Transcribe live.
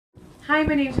Hi,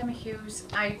 my name is Emma Hughes.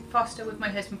 I foster with my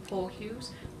husband Paul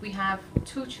Hughes. We have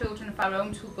 2 children of our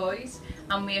own, 2 boys,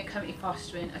 and we are currently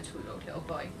fostering a 2-year-old little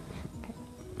boy.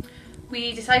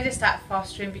 We decided to start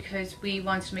fostering because we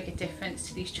wanted to make a difference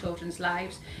to these children's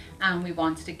lives, and we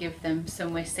wanted to give them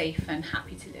somewhere safe and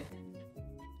happy to live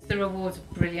in. The rewards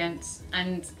are brilliant,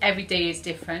 and every day is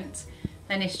different,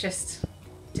 and it's just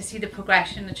to see the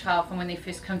progression of the child from when they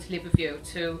first come to live with you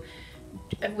to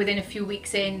within a few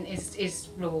weeks in is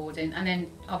rewarding, and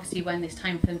then obviously when it's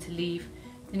time for them to leave,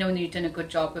 knowing that you've done a good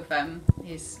job with them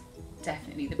is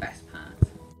definitely the best part.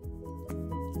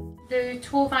 The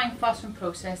 12-hour fostering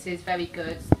process is very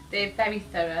good. They're very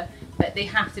thorough, but they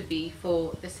have to be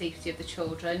for the safety of the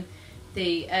children.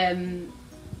 They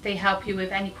help you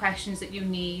with any questions that you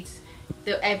need.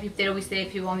 They're always there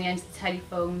for you on the end of the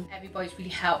telephone. Everybody's really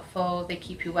helpful. They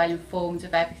keep you well informed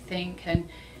of everything, and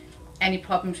any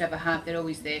problems you ever have, they're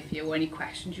always there for you, or any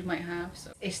questions you might have.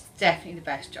 So it's definitely the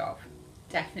best job.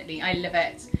 Definitely, I love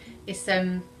it. It's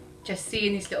just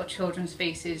seeing these little children's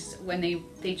faces when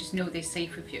they just know they're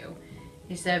safe with you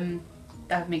is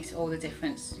that makes all the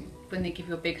difference. When they give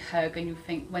you a big hug, and you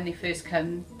think when they first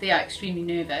come they are extremely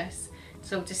nervous,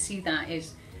 so to see that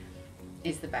is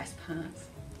the best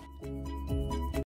part.